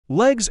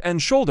Legs and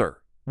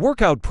shoulder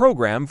workout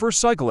program for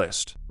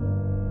cyclists.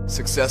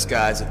 Success,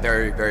 guys, is a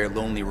very, very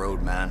lonely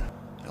road, man.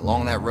 And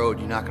along that road,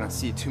 you're not gonna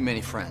see too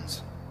many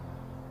friends.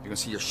 You're gonna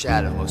see your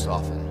shadow most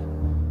often.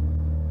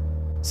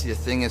 See, the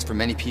thing is, for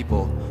many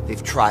people,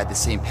 they've tried the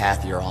same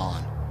path you're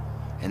on,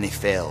 and they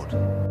failed.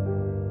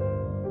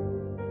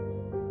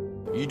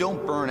 You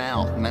don't burn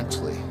out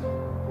mentally,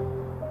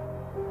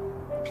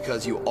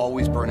 because you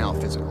always burn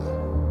out physically.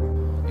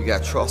 You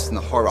gotta trust in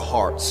the heart of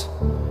hearts,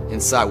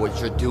 inside what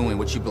you're doing,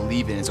 what you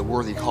believe in is a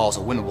worthy cause, a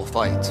winnable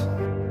fight.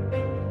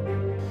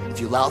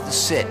 If you allow it to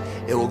sit,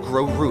 it will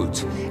grow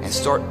roots and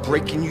start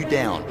breaking you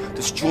down,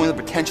 destroying the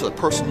potential of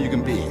the person you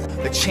can be.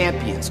 The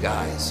champions,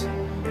 guys.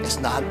 It's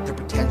not their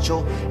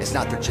potential, it's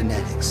not their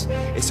genetics.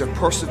 It's their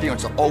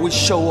perseverance to always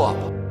show up.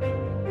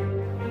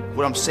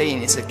 What I'm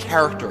saying is the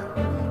character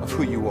of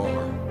who you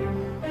are.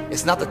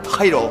 It's not the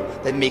title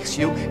that makes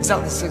you, it's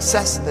not the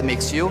success that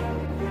makes you.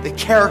 The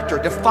character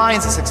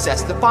defines the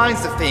success,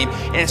 defines the fame,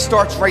 and it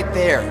starts right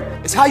there.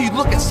 It's how you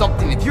look at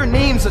something. If your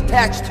name's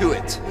attached to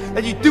it,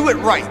 that you do it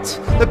right,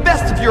 the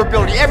best of your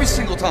ability every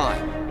single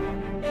time.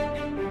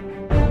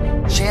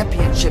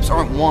 Championships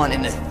aren't won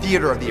in the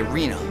theater of the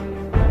arena.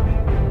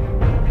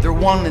 They're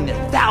won in the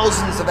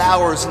thousands of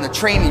hours in the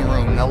training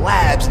room, in the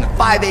labs, in the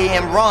 5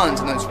 a.m. runs,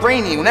 and it's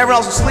raining, when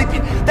everyone else is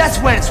sleeping. That's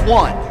when it's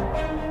won.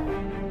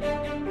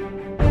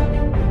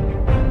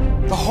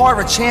 The heart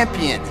of a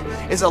champion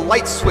is a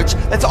light switch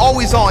that's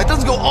always on. It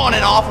doesn't go on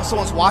and off when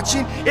someone's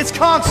watching. It's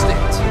constant.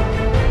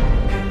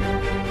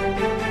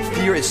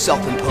 Fear is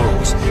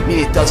self-imposed,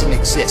 meaning it doesn't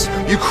exist.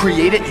 You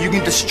create it, you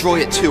can destroy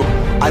it too.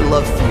 I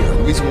love fear.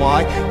 The reason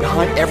why,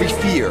 behind every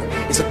fear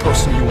is a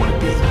person you want to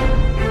be.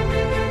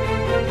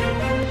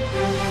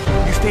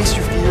 You face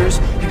your fears,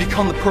 you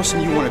become the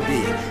person you want to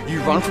be.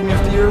 You run from your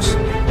fears,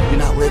 you're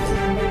not living.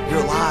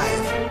 You're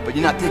alive, but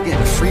you're not taking it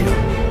to freedom.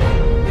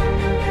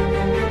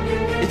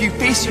 If you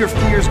face your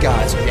fears,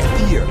 guys,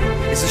 fear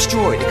is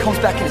destroyed. It comes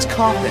back in its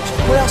confidence.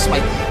 What else am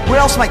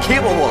I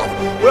capable of?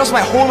 What else am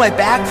I holding my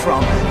back from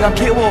that I'm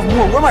capable of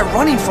more? What am I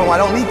running from I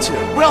don't need to?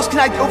 What else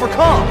can I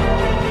overcome?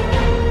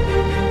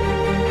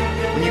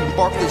 When you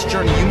embark on this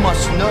journey, you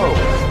must know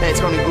that it's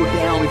going to go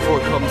down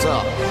before it comes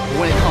up.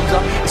 But when it comes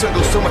up, it's going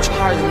to go so much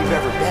higher than you've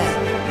ever been.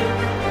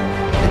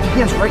 It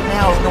begins right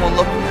now with no one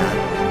looking at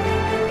it.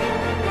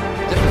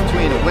 The difference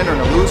between a winner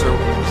and a loser,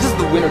 just as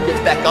the winner gets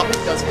back up, it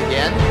does it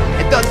again,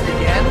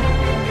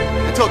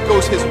 until it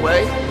goes his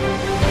way.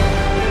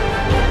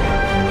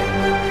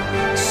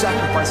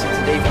 Sacrificing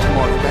today for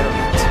tomorrow's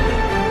betterment.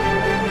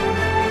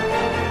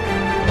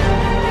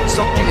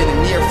 Something in the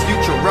near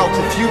future,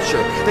 relative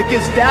future, that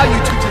gives value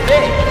to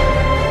today.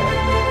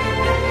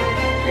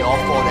 We all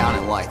fall down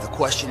in life. The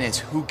question is,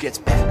 who gets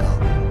back up?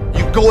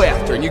 You go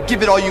after and you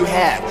give it all you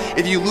have.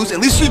 If you lose, at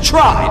least you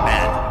tried,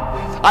 man.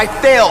 I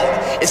failed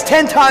is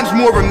 10 times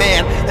more of a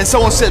man than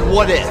someone said,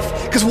 what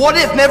if? Because what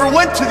if never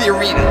went to the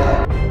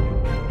arena.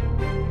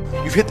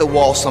 You've hit the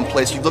wall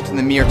someplace, you've looked in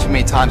the mirror too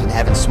many times and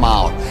haven't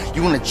smiled.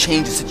 You want to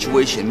change the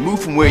situation,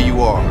 move from where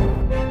you are.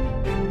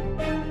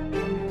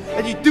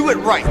 And you do it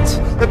right,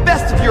 the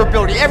best of your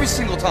ability every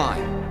single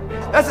time.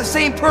 That's the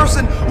same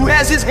person who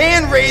has his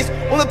hand raised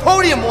on the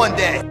podium one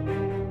day.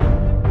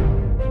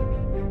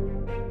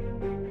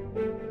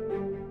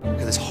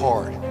 Because it's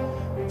hard,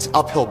 it's an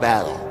uphill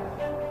battle.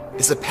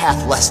 It's a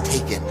path less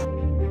taken.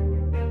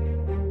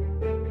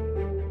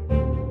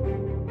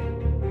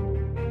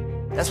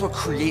 That's what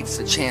creates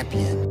a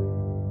champion.